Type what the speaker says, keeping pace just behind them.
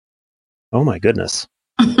Oh my goodness.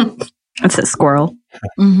 That's a squirrel.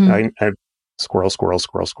 Squirrel.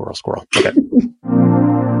 Okay.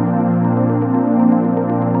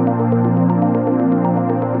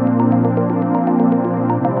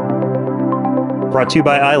 Brought to you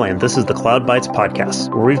by iland, this is the CloudBytes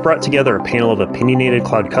Podcast, where we've brought together a panel of opinionated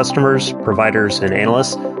cloud customers, providers, and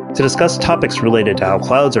analysts to discuss topics related to how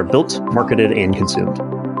clouds are built, marketed, and consumed.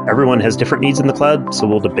 Everyone has different needs in the cloud, so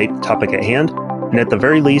we'll debate the topic at hand, and at the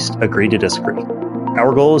very least, agree to disagree.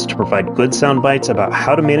 Our goal is to provide good sound bites about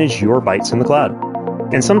how to manage your bytes in the cloud.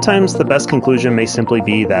 And sometimes the best conclusion may simply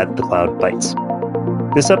be that the cloud bites.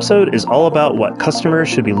 This episode is all about what customers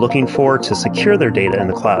should be looking for to secure their data in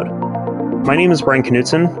the cloud. My name is Brian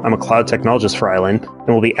Knudtson. I'm a cloud technologist for iland, and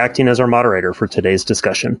will be acting as our moderator for today's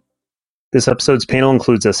discussion. This episode's panel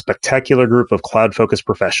includes a spectacular group of cloud-focused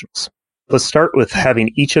professionals. Let's start with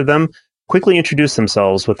having each of them quickly introduce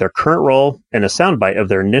themselves with their current role and a soundbite of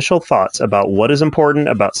their initial thoughts about what is important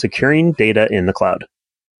about securing data in the cloud.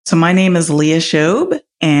 So my name is Leah Schoeb,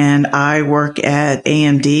 and I work at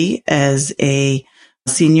AMD as a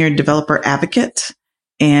senior developer advocate.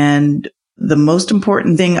 And the most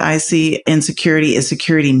important thing I see in security is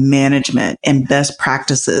security management and best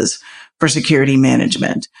practices for security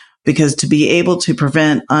management. Because to be able to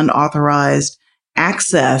prevent unauthorized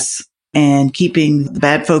access and keeping the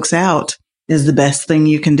bad folks out is the best thing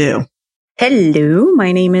you can do. Hello,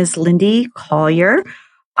 my name is Lindy Collier.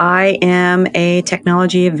 I am a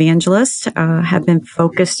technology evangelist, have been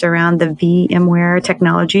focused around the VMware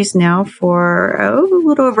technologies now for a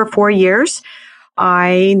little over 4 years.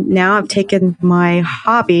 I now have taken my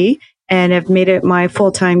hobby and have made it my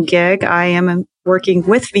full-time gig. I am working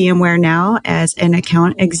with VMware now as an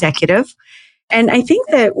account executive. And I think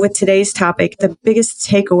that with today's topic, the biggest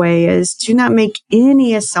takeaway is do not make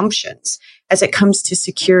any assumptions as it comes to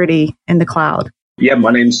security in the cloud. Yeah,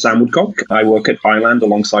 my name's Sam Woodcock. I work at iland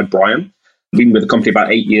alongside Brian. I've been with the company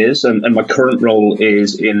about 8 years, and my current role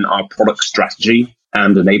is in our product strategy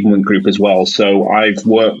and enablement group as well. So I've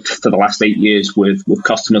worked for the last 8 years with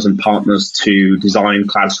customers and partners to design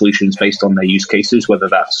cloud solutions based on their use cases, whether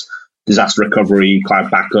that's disaster recovery, cloud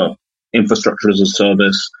backup, infrastructure as a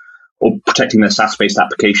service, or protecting their SaaS-based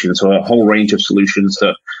applications. So a whole range of solutions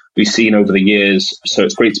that we've seen over the years. So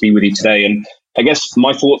it's great to be with you today. And I guess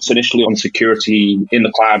my thoughts initially on security in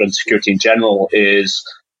the cloud and security in general is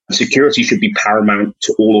security should be paramount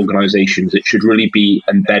to all organizations. It should really be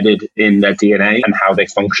embedded in their DNA and how they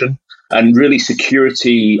function. And really,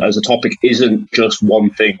 security as a topic isn't just one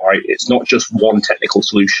thing, right? It's not just one technical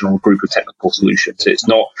solution or group of technical solutions. It's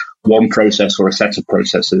not one process or a set of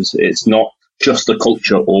processes. It's not just the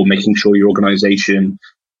culture or making sure your organization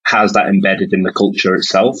has that embedded in the culture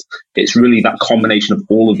itself. It's really that combination of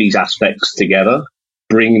all of these aspects together,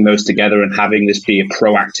 bringing those together and having this be a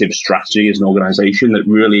proactive strategy as an organization that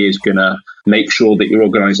really is going to make sure that your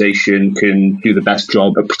organization can do the best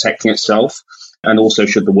job of protecting itself. And also,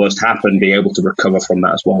 should the worst happen, be able to recover from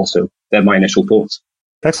that as well. So they're my initial thoughts.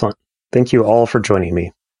 Excellent. Thank you all for joining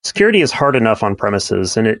me. Security is hard enough on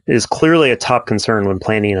premises, and it is clearly a top concern when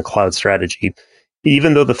planning a cloud strategy.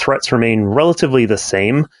 Even though the threats remain relatively the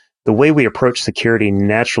same, the way we approach security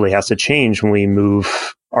naturally has to change when we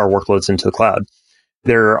move our workloads into the cloud.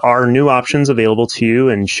 There are new options available to you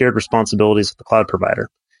and shared responsibilities with the cloud provider.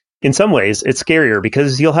 In some ways, it's scarier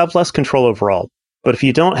because you'll have less control overall. But if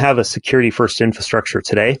you don't have a security-first infrastructure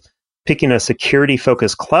today, picking a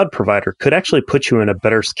security-focused cloud provider could actually put you in a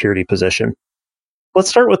better security position. Let's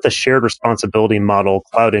start with the shared responsibility model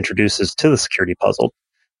cloud introduces to the security puzzle.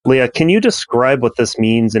 Leah, can you describe what this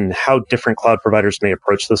means and how different cloud providers may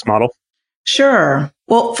approach this model? Sure.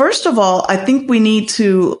 Well, first of all, I think we need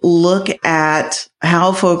to look at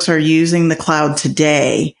how folks are using the cloud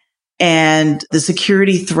today and the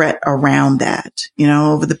security threat around that. You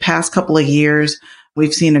know, over the past couple of years,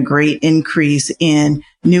 we've seen a great increase in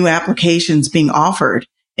new applications being offered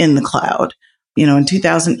in the cloud. You know, in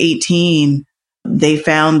 2018, they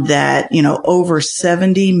found that, over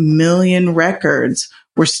 70 million records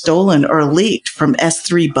were stolen or leaked from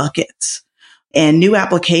S3 buckets. And new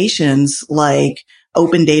applications like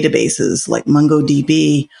open databases like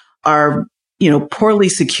MongoDB are, poorly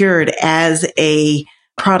secured as a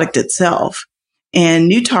product itself. And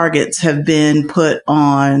new targets have been put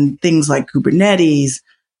on things like Kubernetes,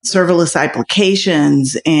 serverless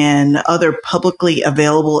applications, and other publicly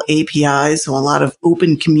available APIs. So a lot of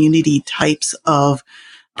open community types of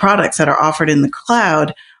products that are offered in the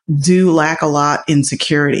cloud do lack a lot in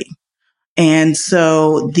security. And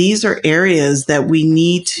so these are areas that we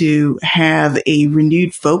need to have a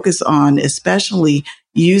renewed focus on, especially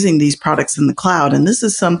using these products in the cloud. And this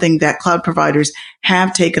is something that cloud providers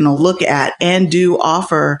have taken a look at and do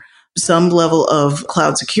offer some level of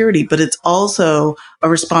cloud security, but it's also a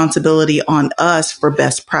responsibility on us for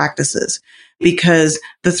best practices, because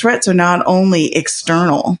the threats are not only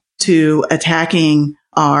external to attacking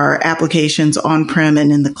our applications on-prem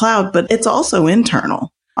and in the cloud, but it's also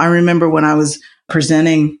internal. I remember when I was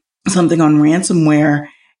presenting something on ransomware,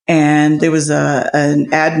 and there was an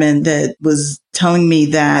admin that was telling me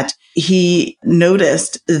that he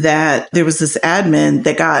noticed that there was this admin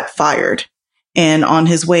that got fired. And on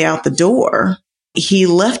his way out the door, he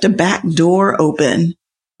left a back door open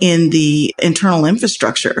in the internal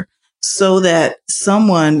infrastructure so that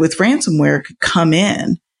someone with ransomware could come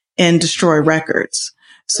in and destroy records.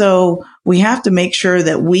 So we have to make sure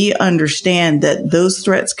that we understand that those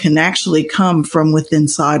threats can actually come from within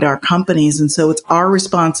inside our companies. And so it's our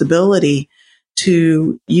responsibility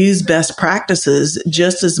to use best practices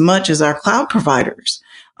just as much as our cloud providers,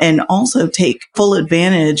 and also take full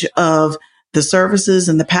advantage of the services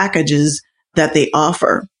and the packages that they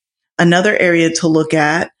offer. Another area to look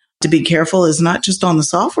at, to be careful, is not just on the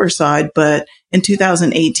software side, but in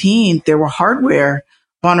 2018, there were hardware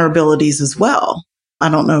vulnerabilities as well. I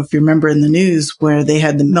don't know if you remember in the news where they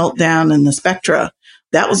had the meltdown in the Spectra.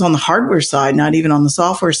 That was on the hardware side, not even on the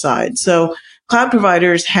software side. So cloud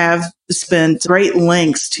providers have spent great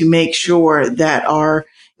lengths to make sure that our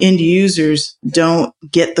end users don't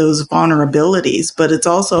get those vulnerabilities, but it's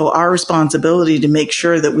also our responsibility to make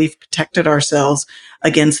sure that we've protected ourselves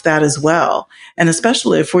against that as well. And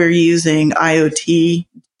especially if we're using IoT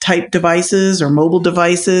type devices or mobile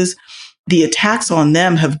devices, the attacks on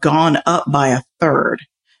them have gone up by a third.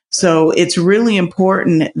 So it's really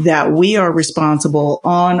important that we are responsible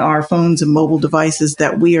on our phones and mobile devices,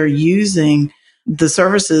 that we are using the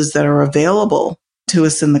services that are available to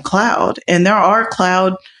us in the cloud. And there are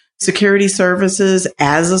cloud security services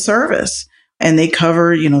as a service, and they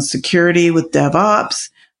cover, security with DevOps,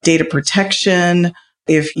 data protection,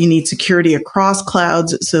 if you need security across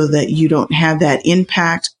clouds so that you don't have that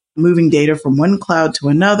impact moving data from one cloud to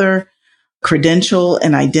another. Credential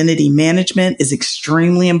and identity management is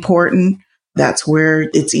extremely important. That's where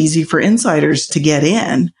it's easy for insiders to get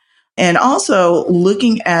in. And also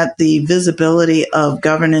looking at the visibility of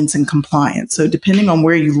governance and compliance. So depending on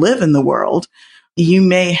where you live in the world, you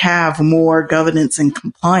may have more governance and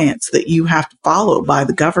compliance that you have to follow by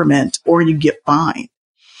the government, or you get fined.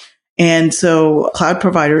 And so cloud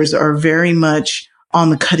providers are very much on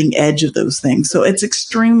the cutting edge of those things. So it's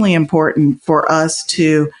extremely important for us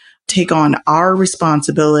to take on our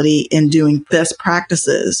responsibility in doing best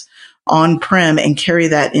practices on-prem and carry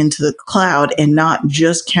that into the cloud, and not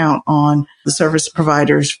just count on the service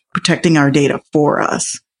providers protecting our data for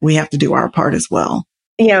us. We have to do our part as well.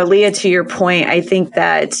 Leah, to your point, I think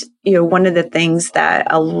that, one of the things that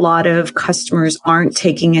a lot of customers aren't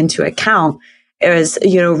taking into account is,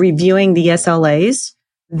 reviewing the SLAs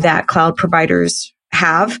that cloud providers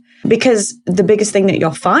have, because the biggest thing that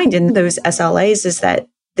you'll find in those SLAs is that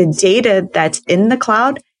the data that's in the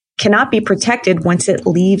cloud cannot be protected once it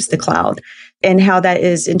leaves the cloud, and how that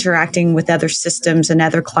is interacting with other systems and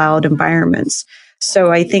other cloud environments.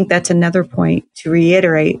 So I think that's another point to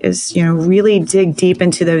reiterate is, really dig deep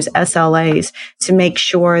into those SLAs to make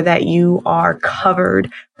sure that you are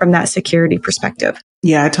covered from that security perspective.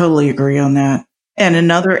 Yeah, I totally agree on that. And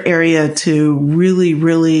another area to really,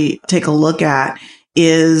 really take a look at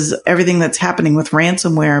is everything that's happening with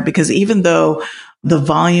ransomware, because even though the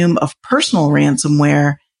volume of personal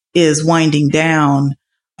ransomware is winding down,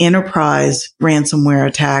 enterprise ransomware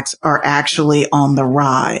attacks are actually on the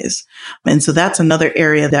rise. And so that's another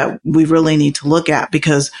area that we really need to look at,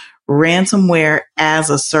 because ransomware as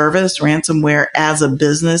a service, ransomware as a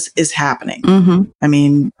business is happening. Mm-hmm. I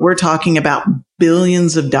mean, we're talking about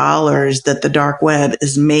billions of dollars that the dark web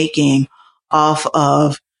is making off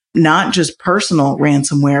of not just personal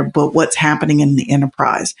ransomware, but what's happening in the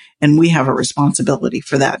enterprise. And we have a responsibility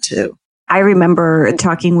for that too. I remember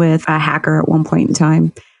talking with a hacker at one point in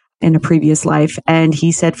time in a previous life, and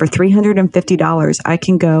he said for $350, I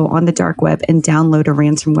can go on the dark web and download a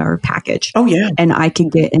ransomware package. Oh, yeah. And I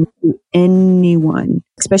could get into anyone,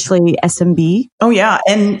 especially SMB. Oh, yeah.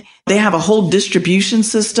 And they have a whole distribution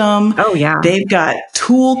system. Oh, yeah. They've got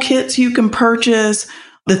toolkits you can purchase.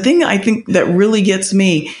 The thing I think that really gets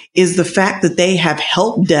me is the fact that they have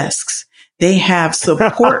help desks. They have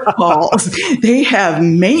support calls. They have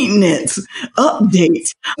maintenance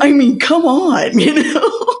updates. I mean, come on,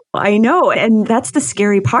 I know. And that's the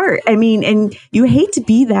scary part. I mean, and you hate to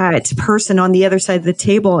be that person on the other side of the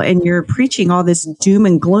table and you're preaching all this doom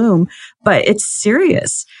and gloom, but it's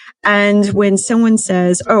serious. And when someone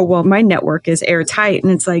says, oh, well, my network is airtight,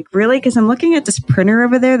 and it's like, really? Because I'm looking at this printer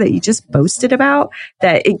over there that you just boasted about,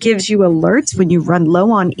 that it gives you alerts when you run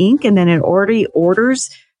low on ink, and then it already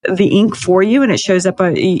orders the ink for you, and it shows up,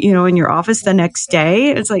 in your office the next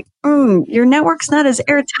day. It's like, your network's not as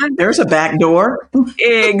airtight. There's a back door.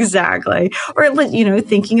 Exactly. Or,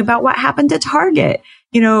 thinking about what happened to Target,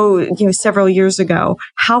 several years ago.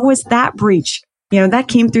 How was that breach? That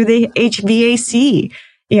came through the HVAC.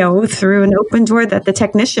 Through an open door that the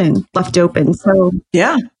technician left open. So,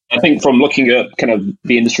 yeah. I think from looking at kind of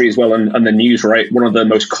the industry as well and the news, right, one of the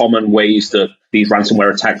most common ways that these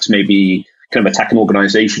ransomware attacks may be kind of attack an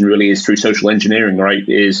organization really is through social engineering, right,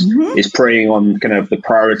 is preying on kind of the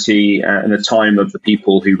priority and the time of the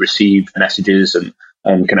people who receive messages and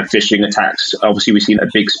kind of phishing attacks. Obviously, we've seen a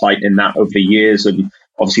big spike in that over the years. And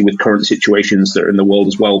obviously with current situations that are in the world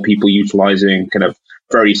as well, people utilizing kind of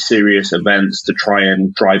very serious events to try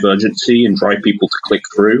and drive urgency and drive people to click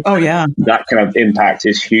through. Oh, yeah. That kind of impact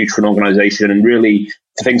is huge for an organization. And really,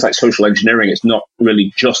 for things like social engineering, it's not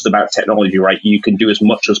really just about technology, right? You can do as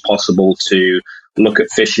much as possible to look at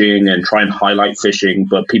phishing and try and highlight phishing,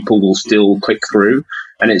 but people will still click through.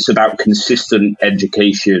 And it's about consistent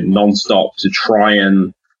education nonstop to try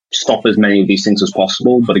and stop as many of these things as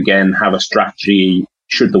possible. But again, have a strategy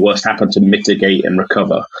should the worst happen to mitigate and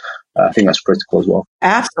recover. I think that's critical as well.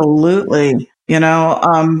 Absolutely.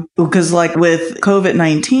 Because like with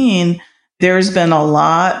COVID-19, there's been a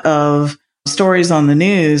lot of stories on the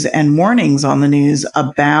news and warnings on the news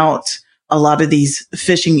about a lot of these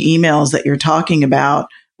phishing emails that you're talking about,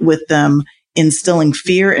 with them instilling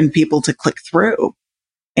fear in people to click through.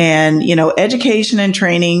 And, education and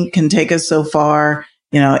training can take us so far,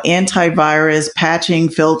 antivirus, patching,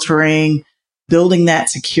 filtering, building that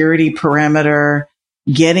security perimeter,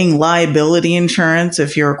 getting liability insurance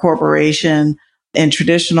if you're a corporation, and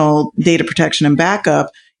traditional data protection and backup.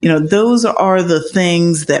 Those are the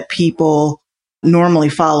things that people normally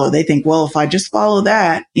follow. They think, well, if I just follow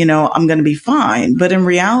that, I'm going to be fine. But in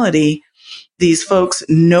reality, these folks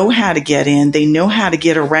know how to get in. They know how to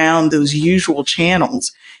get around those usual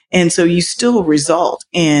channels. And so you still result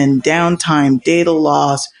in downtime, data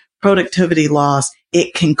loss, productivity loss.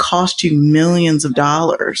 It can cost you millions of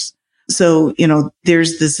dollars. So,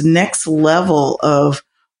 there's this next level of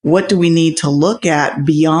what do we need to look at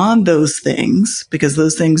beyond those things, because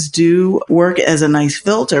those things do work as a nice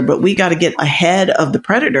filter, but we got to get ahead of the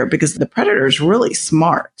predator, because the predator is really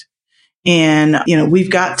smart. And,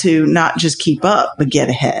 we've got to not just keep up, but get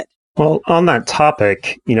ahead. Well, on that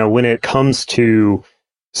topic, when it comes to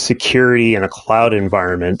security in a cloud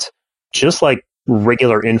environment, just like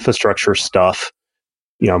regular infrastructure stuff,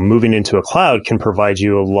 moving into a cloud can provide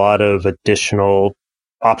you a lot of additional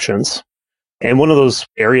options. And one of those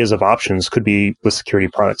areas of options could be with security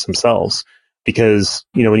products themselves. Because,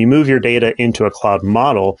 when you move your data into a cloud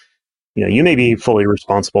model, you may be fully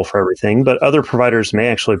responsible for everything, but other providers may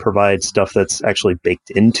actually provide stuff that's actually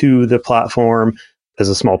baked into the platform. As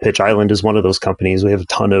a small pitch, Iland is one of those companies. We have a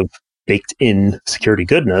ton of baked in security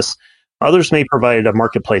goodness. Others may provide a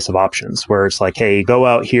marketplace of options where it's like, hey, go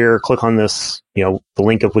out here, click on this, the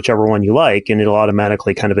link of whichever one you like, and it'll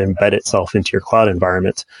automatically kind of embed itself into your cloud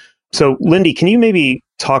environment. So, Lindy, can you maybe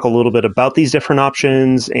talk a little bit about these different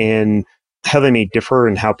options and how they may differ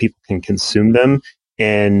and how people can consume them,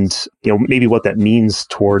 and maybe what that means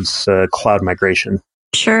towards cloud migration?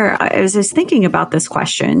 Sure. I was just thinking about this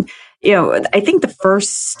question. I think the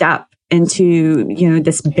first step into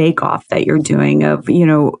this bake-off that you're doing of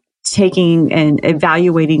taking and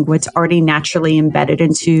evaluating what's already naturally embedded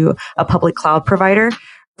into a public cloud provider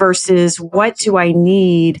versus what do I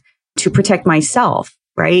need to protect myself,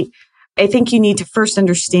 right? I think you need to first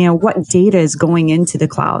understand what data is going into the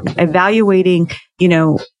cloud, evaluating,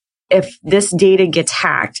 if this data gets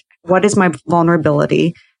hacked, what is my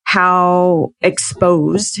vulnerability? How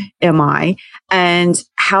exposed am I? And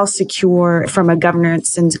how secure from a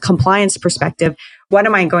governance and compliance perspective, what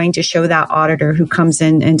am I going to show that auditor who comes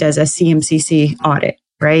in and does a CMCC audit,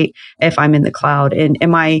 right? If I'm in the cloud, and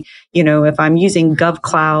am I, if I'm using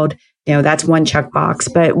GovCloud, that's one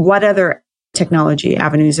checkbox, but what other technology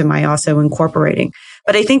avenues am I also incorporating?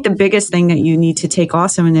 But I think the biggest thing that you need to take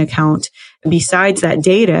also into account besides that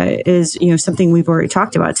data is, something we've already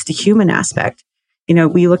talked about. It's the human aspect.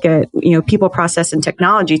 We look at, people, process, and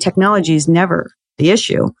technology. Technology is never the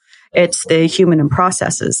issue. It's the human and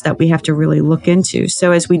processes that we have to really look into.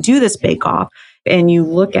 So as we do this bake-off and you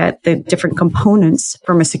look at the different components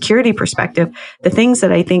from a security perspective, the things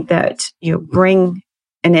that I think that, bring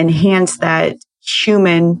and enhance that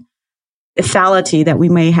human lethality that we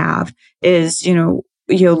may have is,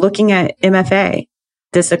 looking at MFA.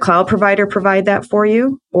 Does the cloud provider provide that for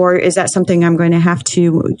you? Or is that something I'm going to have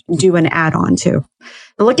to do an add-on to?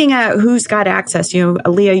 Looking at who's got access,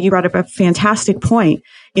 Leah, you brought up a fantastic point.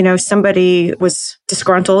 Somebody was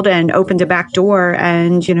disgruntled and opened a back door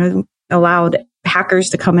and, allowed hackers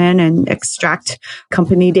to come in and extract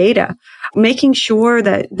company data. Making sure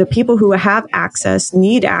that the people who have access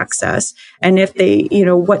need access. And if they,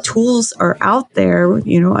 what tools are out there,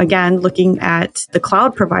 again, looking at the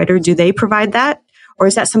cloud provider, do they provide that? Or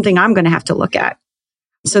is that something I'm going to have to look at?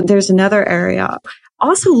 So there's another area.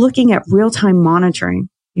 Also looking at real-time monitoring.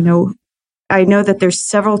 I know that there's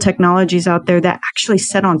several technologies out there that actually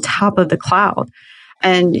sit on top of the cloud.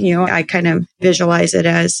 And, I kind of visualize it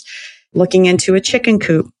as looking into a chicken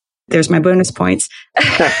coop. There's my bonus points.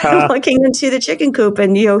 Looking into the chicken coop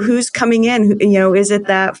and, who's coming in? Is it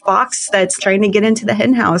that fox that's trying to get into the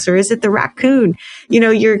hen house, or is it the raccoon?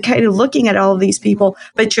 You're kind of looking at all of these people,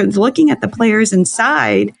 but you're looking at the players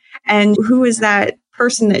inside and who is that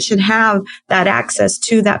person that should have that access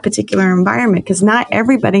to that particular environment, because not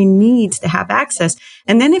everybody needs to have access.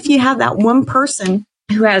 And then if you have that one person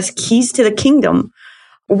who has keys to the kingdom,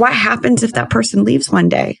 what happens if that person leaves one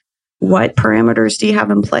day? What parameters do you have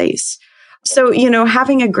in place? So,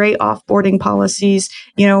 having a great offboarding policies,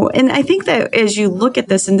 and I think that as you look at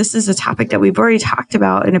this, and this is a topic that we've already talked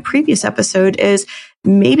about in a previous episode, is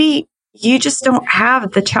maybe you just don't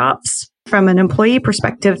have the chops from an employee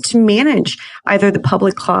perspective to manage either the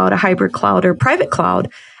public cloud, a hybrid cloud, or private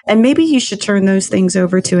cloud. And maybe you should turn those things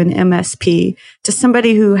over to an MSP, to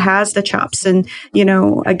somebody who has the chops and,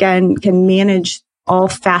 again, can manage all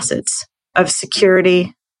facets of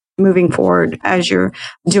security moving forward as you're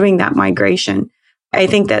doing that migration. I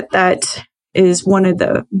think that is one of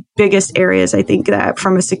the biggest areas. I think that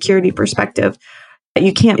from a security perspective,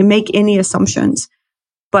 you can't make any assumptions,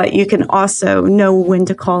 but you can also know when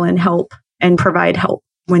to call in help and provide help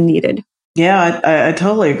when needed. Yeah, I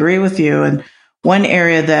totally agree with you. And one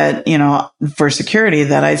area that, for security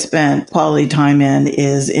that I spent quality time in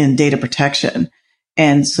is in data protection.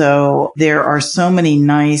 And so there are so many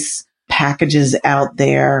nice packages out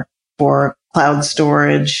there for cloud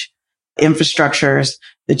storage infrastructures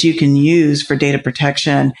that you can use for data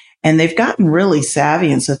protection. And they've gotten really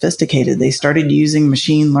savvy and sophisticated. They started using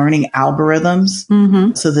machine learning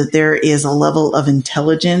algorithms so that there is a level of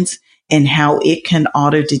intelligence in how it can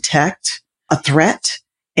auto detect a threat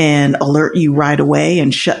and alert you right away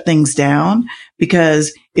and shut things down.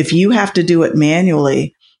 Because if you have to do it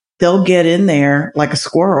manually, they'll get in there like a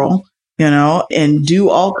squirrel, and do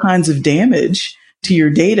all kinds of damage to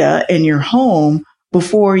your data and your home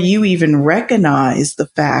before you even recognize the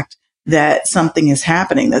fact that something is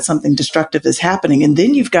happening, that something destructive is happening. And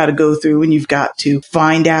then you've got to go through and you've got to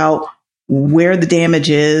find out where the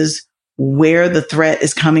damage is, where the threat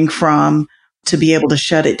is coming from to be able to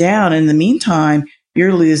shut it down. In the meantime,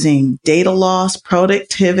 you're losing data loss,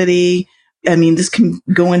 productivity. I mean, this can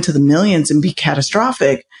go into the millions and be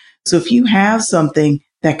catastrophic. So if you have something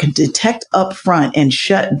that can detect upfront and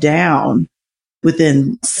shut down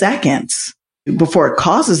within seconds before it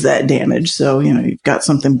causes that damage. So, you've got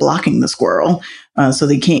something blocking the squirrel, so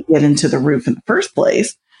they can't get into the roof in the first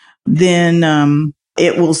place. Then,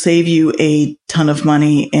 it will save you a ton of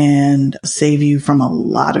money and save you from a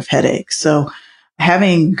lot of headaches. So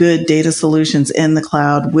having good data solutions in the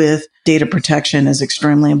cloud with data protection is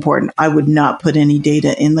extremely important. I would not put any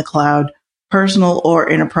data in the cloud, personal or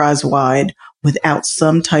enterprise wide, without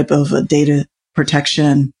some type of a data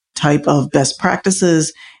protection type of best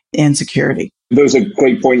practices and security. Those are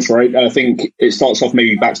great points, right? I think it starts off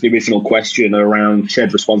maybe back to the original question around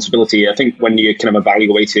shared responsibility. I think when you're kind of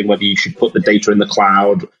evaluating whether you should put the data in the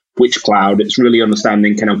cloud, which cloud, it's really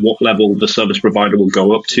understanding kind of what level the service provider will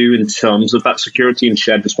go up to in terms of that security and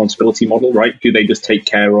shared responsibility model, right? Do they just take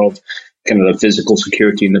care of kind of the physical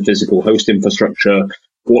security and the physical host infrastructure?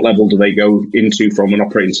 What level do they go into from an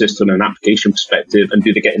operating system and application perspective? And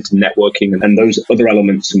do they get into networking and those other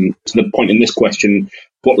elements? And to the point in this question,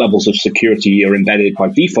 what levels of security are embedded by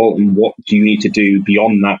default and what do you need to do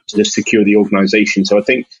beyond that to just secure the organization? So I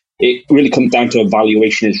think it really comes down to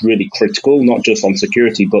evaluation is really critical, not just on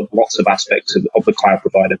security, but lots of aspects of the cloud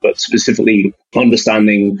provider, but specifically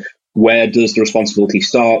understanding where does the responsibility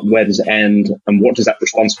start, where does it end, and what does that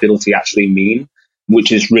responsibility actually mean,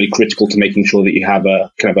 which is really critical to making sure that you have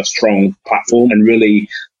a kind of a strong platform and really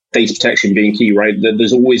data protection being key, right?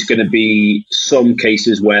 There's always going to be some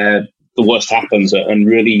cases where the worst happens and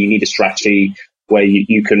really you need a strategy where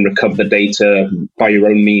you can recover the data by your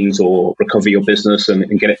own means or recover your business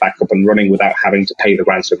and get it back up and running without having to pay the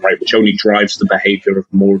ransom, right? Which only drives the behavior of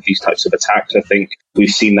more of these types of attacks. I think we've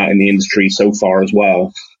seen that in the industry so far as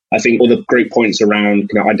well. I think other great points around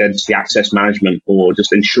identity access management, or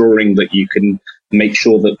just ensuring that you can make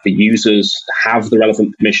sure that the users have the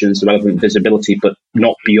relevant permissions, the relevant visibility, but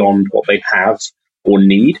not beyond what they have or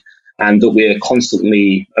need. And that we're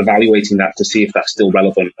constantly evaluating that to see if that's still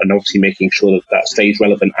relevant, and obviously making sure that that stays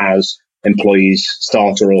relevant as employees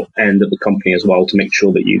start or end at the company as well, to make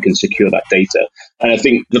sure that you can secure that data. And I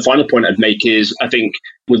think the final point I'd make is, I think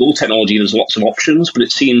with all technology, there's lots of options, but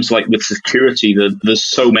it seems like with security, there's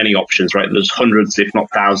so many options, right? There's hundreds, if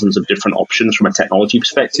not thousands of different options from a technology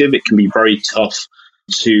perspective. It can be very tough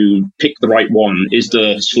to pick the right one. Is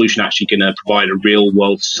the solution actually going to provide a real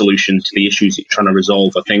world solution to the issues that you're trying to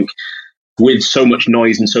resolve? I think with so much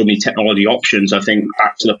noise and so many technology options, I think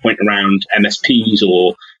back to the point around MSPs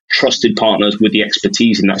or trusted partners with the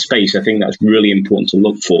expertise in that space, I think that's really important to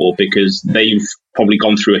look for, because they've probably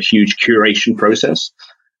gone through a huge curation process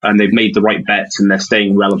and they've made the right bets and they're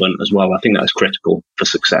staying relevant as well. I think that's critical for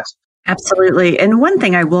success. Absolutely. And one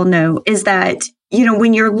thing I will know is that,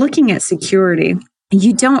 when you're looking at security,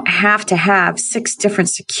 you don't have to have 6 different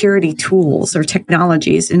security tools or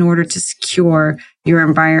technologies in order to secure your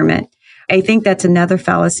environment. I think that's another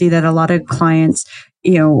fallacy that a lot of clients,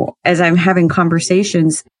 as I'm having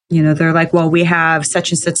conversations, they're like, well, we have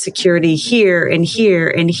such and such security here and here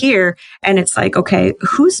and here. And it's like, okay,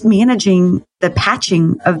 who's managing the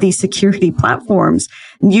patching of these security platforms?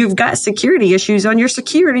 You've got security issues on your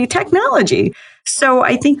security technology. So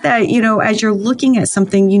I think that, as you're looking at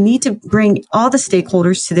something, you need to bring all the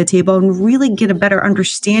stakeholders to the table and really get a better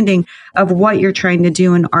understanding of what you're trying to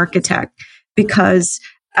do and architect, because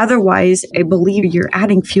otherwise, I believe you're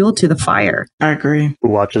adding fuel to the fire. I agree. Who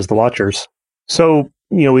watches the watchers? So,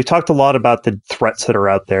 we've talked a lot about the threats that are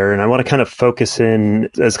out there, and I want to kind of focus in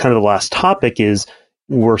as kind of the last topic is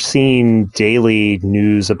we're seeing daily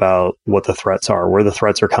news about what the threats are, where the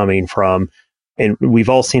threats are coming from. And we've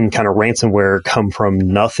all seen kind of ransomware come from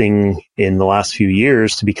nothing in the last few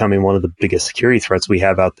years to becoming one of the biggest security threats we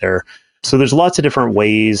have out there. So there's lots of different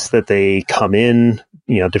ways that they come in,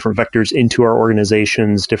 different vectors into our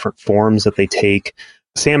organizations, different forms that they take.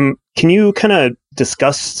 Sam, can you kind of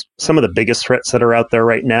discuss some of the biggest threats that are out there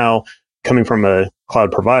right now? Coming from a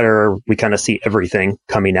cloud provider, we kind of see everything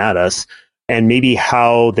coming at us, and maybe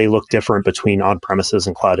how they look different between on-premises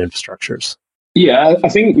and cloud infrastructures. Yeah, I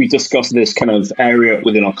think we discussed this kind of area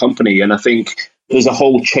within our company, and I think there's a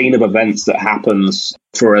whole chain of events that happens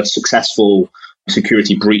for a successful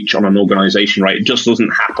security breach on an organization, right? It just doesn't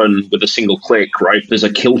happen with a single click, right? There's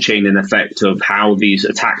a kill chain in effect of how these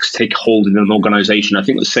attacks take hold in an organization. I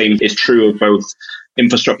think the same is true of both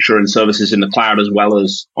infrastructure and services in the cloud as well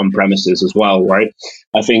as on premises as well, right?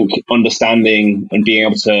 I think understanding and being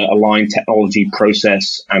able to align technology,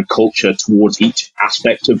 process, and culture towards each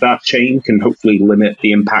aspect of that chain can hopefully limit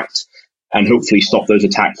the impact and hopefully stop those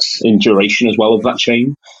attacks in duration as well of that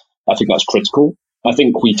chain. I think that's critical. I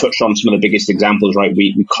think we touched on some of the biggest examples, right?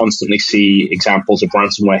 We constantly see examples of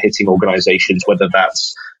ransomware hitting organizations, whether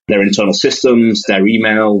that's their internal systems, their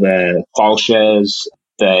email, their file shares,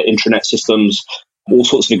 their intranet systems, all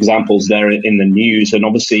sorts of examples there in the news. And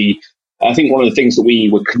obviously, I think one of the things that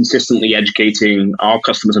we were consistently educating our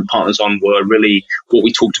customers and partners on were really what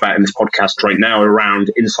we talked about in this podcast right now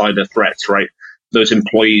around insider threats, right? Those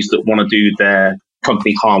employees that want to do their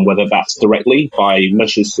company harm, whether that's directly by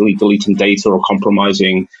maliciously deleting data or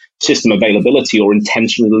compromising system availability, or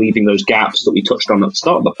intentionally leaving those gaps that we touched on at the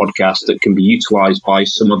start of the podcast that can be utilized by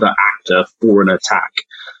some other actor for an attack.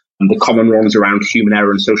 And the common wrongs around human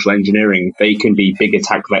error and social engineering, they can be big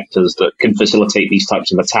attack vectors that can facilitate these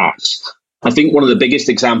types of attacks. I think one of the biggest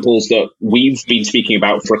examples that we've been speaking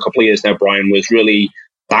about for a couple of years now, Brian, was really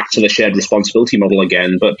back to the shared responsibility model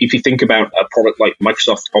again. But if you think about a product like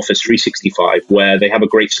Microsoft Office 365, where they have a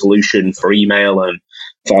great solution for email and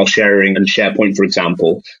file sharing and SharePoint, for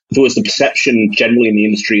example, there was the perception generally in the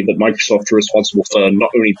industry that Microsoft are responsible for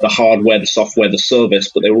not only the hardware, the software, the service,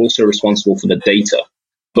 but they were also responsible for the data.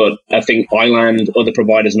 But I think iland, other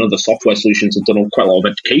providers and other software solutions have done quite a lot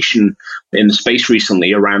of education in the space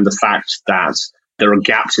recently around the fact that there are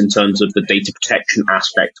gaps in terms of the data protection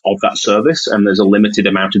aspect of that service, and there's a limited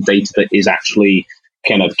amount of data that is actually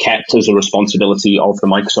kind of kept as a responsibility of the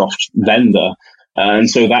Microsoft vendor. And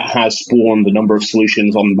so that has spawned a number of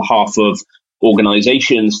solutions on behalf of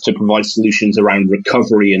organizations to provide solutions around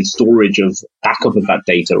recovery and storage of backup of that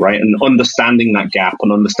data, right? And understanding that gap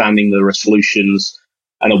and understanding there are solutions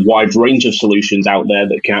and a wide range of solutions out there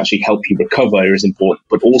that can actually help you recover is important.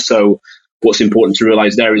 But also, what's important to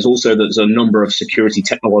realize there is also that there's a number of security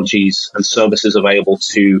technologies and services available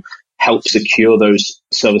to help secure those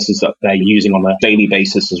services that they're using on a daily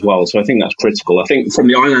basis as well. So I think that's critical. I think from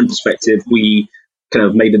the iland perspective, we kind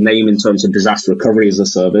of made a name in terms of disaster recovery as a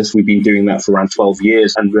service. We've been doing that for around 12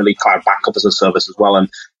 years and really cloud backup as a service as well. And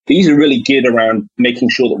these are really geared around making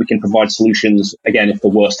sure that we can provide solutions, again, if the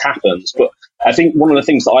worst happens. But I think one of the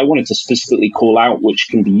things that I wanted to specifically call out, which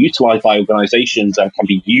can be utilized by organizations and can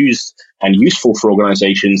be used and useful for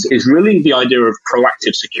organizations, is really the idea of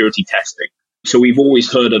proactive security testing. So we've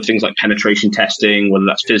always heard of things like penetration testing, whether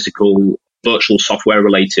that's physical, virtual, software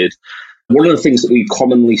related. One of the things that we've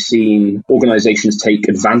commonly seen organizations take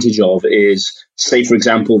advantage of is, say, for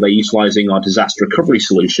example, they're utilizing our disaster recovery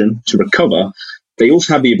solution to recover. They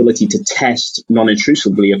also have the ability to test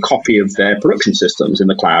non-intrusively a copy of their production systems in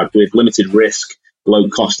the cloud with limited risk, low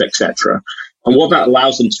cost, etc. And what that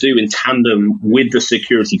allows them to do in tandem with the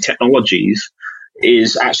security technologies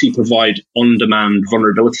is actually provide on-demand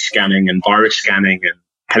vulnerability scanning and virus scanning and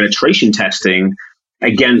penetration testing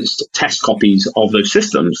against test copies of those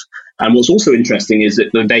systems. And what's also interesting is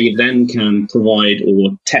that they then can provide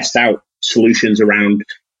or test out solutions around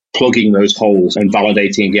plugging those holes and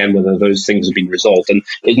validating again whether those things have been resolved. And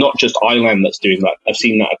it's not just iland that's doing that. I've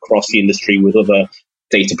seen that across the industry with other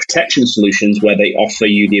data protection solutions where they offer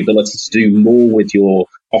you the ability to do more with your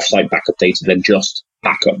offsite backup data than just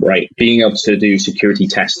backup, right? Being able to do security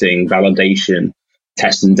testing, validation,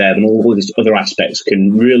 test and dev, and all of these other aspects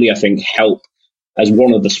can really, I think, help as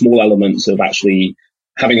one of the small elements of actually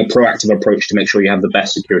having a proactive approach to make sure you have the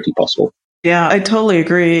best security possible. Yeah, I totally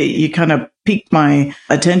agree. You kind of piqued my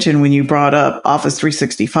attention when you brought up Office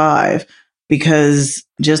 365, because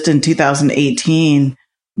just in 2018,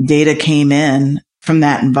 data came in from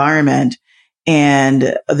that environment,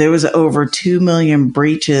 and there was over 2 million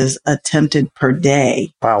breaches attempted per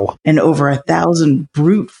day. Wow. And over 1,000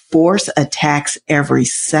 brute force attacks every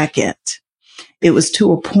second. It was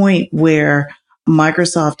to a point where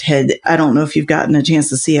Microsoft had, I don't know if you've gotten a chance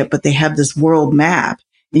to see it, but they have this world map,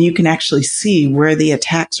 and you can actually see where the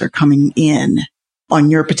attacks are coming in on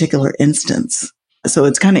your particular instance. So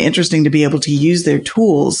it's kind of interesting to be able to use their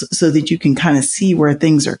tools so that you can kind of see where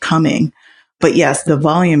things are coming. But yes, the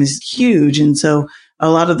volume is huge. And so a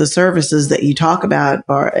lot of the services that you talk about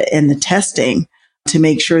are in the testing to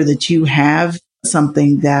make sure that you have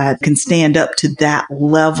something that can stand up to that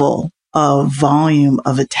level of volume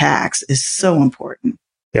of attacks is so important.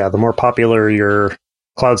 Yeah, the more popular your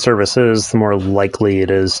cloud service is, the more likely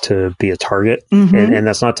it is to be a target. Mm-hmm. And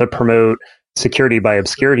that's not to promote security by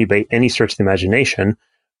obscurity by any stretch of the imagination,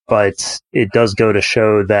 but it does go to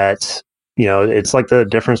show that, you know, it's like the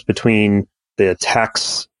difference between the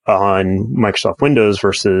attacks on Microsoft Windows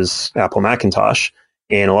versus Apple Macintosh.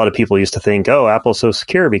 And a lot of people used to think, oh, Apple's so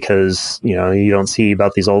secure because, you know, you don't see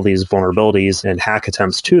about all these vulnerabilities and hack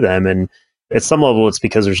attempts to them. And at some level, it's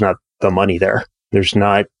because there's not the money there. There's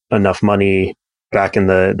not enough money back in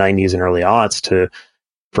the 90s and early aughts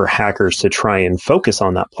for hackers to try and focus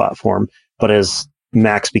on that platform. But as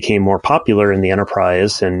Macs became more popular in the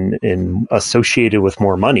enterprise and associated with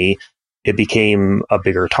more money, it became a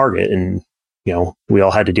bigger target. And, you know, we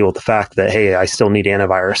all had to deal with the fact that, hey, I still need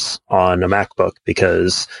antivirus on a MacBook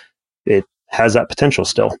because it has that potential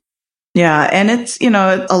still. Yeah. And it's, you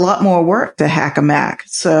know, a lot more work to hack a Mac.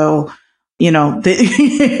 So, you know,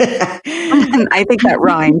 I think that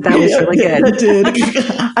rhymed. That was really good. It did.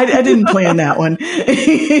 I didn't plan that one.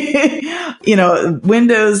 You know,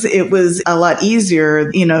 Windows, it was a lot easier,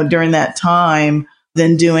 you know, during that time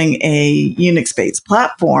than doing a Unix-based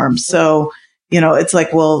platform. So, you know, it's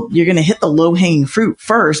like, well, you're going to hit the low-hanging fruit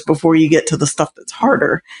first before you get to the stuff that's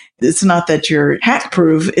harder. It's not that you're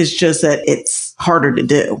hack-proof. It's just that it's harder to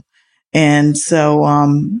do. And so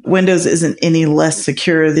Windows isn't any less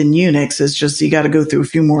secure than Unix. It's just you got to go through a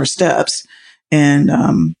few more steps.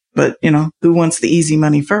 And but, you know, who wants the easy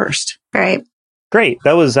money first? Right. Great.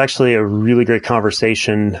 That was actually a really great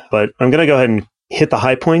conversation. But I'm going to go ahead and hit the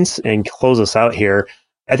high points and close us out here.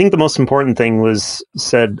 I think the most important thing was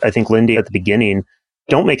said, I think, Lindy, at the beginning,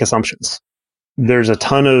 don't make assumptions. There's a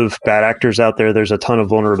ton of bad actors out there. There's a ton of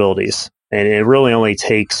vulnerabilities. And it really only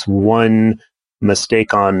takes one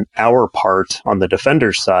mistake on our part on the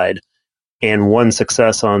defender side and one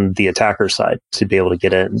success on the attacker side to be able to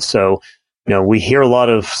get in. So, you know, we hear a lot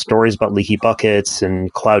of stories about leaky buckets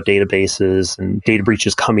and cloud databases and data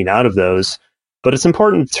breaches coming out of those. But it's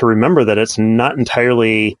important to remember that it's not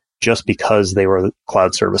entirely just because they were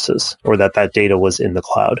cloud services or that data was in the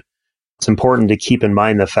cloud. It's important to keep in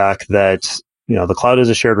mind the fact that, you know, the cloud is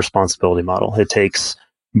a shared responsibility model. It takes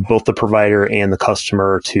both the provider and the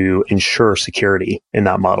customer to ensure security in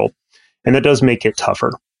that model. And that does make it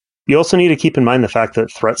tougher. You also need to keep in mind the fact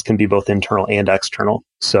that threats can be both internal and external.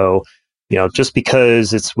 So, you know, just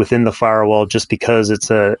because it's within the firewall, just because it's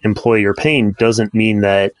an employee you're paying doesn't mean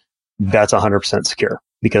that that's 100% secure,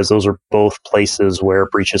 because those are both places where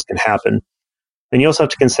breaches can happen. And you also have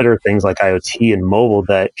to consider things like IoT and mobile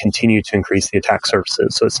that continue to increase the attack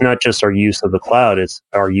surfaces. So it's not just our use of the cloud, it's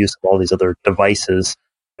our use of all these other devices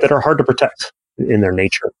that are hard to protect in their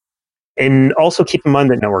nature. And also keep in mind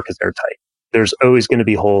that network is airtight. There's always going to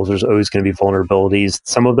be holes. There's always going to be vulnerabilities.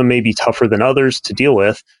 Some of them may be tougher than others to deal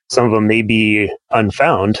with. Some of them may be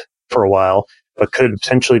unfound for a while, but could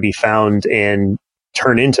potentially be found and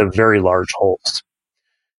turn into very large holes.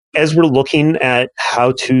 As we're looking at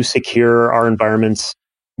how to secure our environments,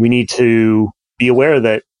 we need to be aware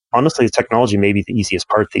that honestly, technology may be the easiest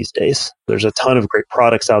part these days. There's a ton of great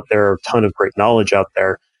products out there, a ton of great knowledge out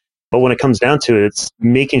there. But when it comes down to it, it's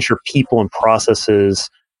making sure people and processes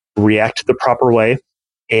react the proper way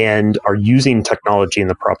and are using technology in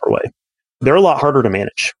the proper way. They're a lot harder to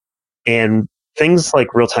manage. And things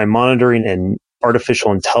like real-time monitoring and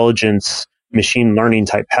artificial intelligence, machine learning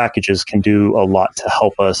type packages can do a lot to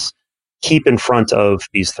help us keep in front of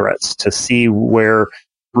these threats, to see where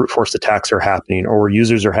brute force attacks are happening or where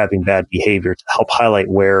users are having bad behavior, to help highlight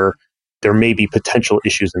where there may be potential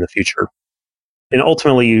issues in the future. And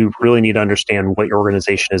ultimately, you really need to understand what your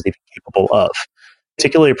organization is even capable of.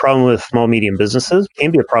 Particularly a problem with small, medium businesses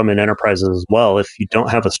can be a problem in enterprises as well. If you don't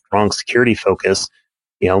have a strong security focus,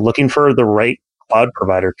 looking for the right cloud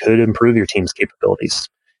provider could improve your team's capabilities.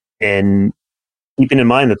 And keeping in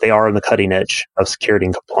mind that they are on the cutting edge of security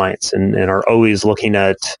and compliance and are always looking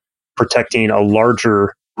at protecting a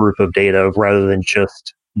larger group of data rather than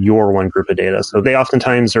just your one group of data. So they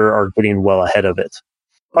oftentimes are getting well ahead of it.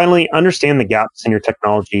 Finally, understand the gaps in your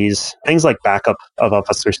technologies. Things like backup of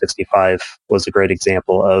Office 365 was a great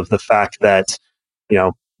example of the fact that,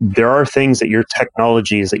 there are things that your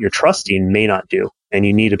technologies that you're trusting may not do. And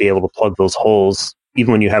you need to be able to plug those holes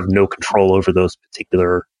even when you have no control over those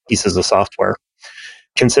particular pieces of software.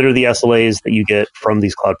 Consider the SLAs that you get from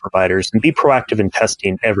these cloud providers and be proactive in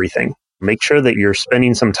testing everything. Make sure that you're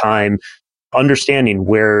spending some time understanding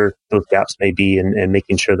where those gaps may be and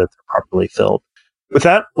making sure that they're properly filled. With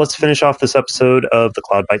that, let's finish off this episode of the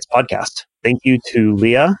CloudBytes podcast. Thank you to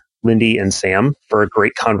Leah, Lindy, and Sam for a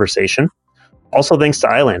great conversation. Also, thanks to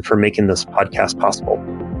iland for making this podcast possible.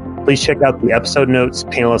 Please check out the episode notes,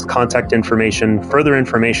 panelist contact information, further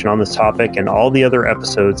information on this topic, and all the other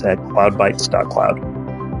episodes at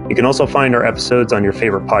cloudbytes.cloud. You can also find our episodes on your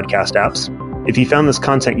favorite podcast apps. If you found this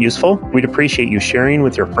content useful, we'd appreciate you sharing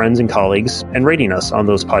with your friends and colleagues and rating us on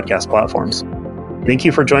those podcast platforms. Thank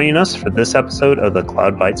you for joining us for this episode of the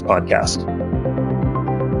CloudBytes Podcast.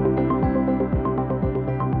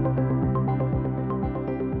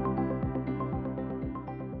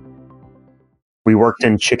 We worked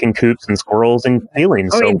in chicken coops and squirrels and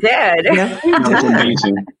ceilings. We did. Yeah. That was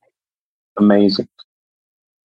amazing. Amazing.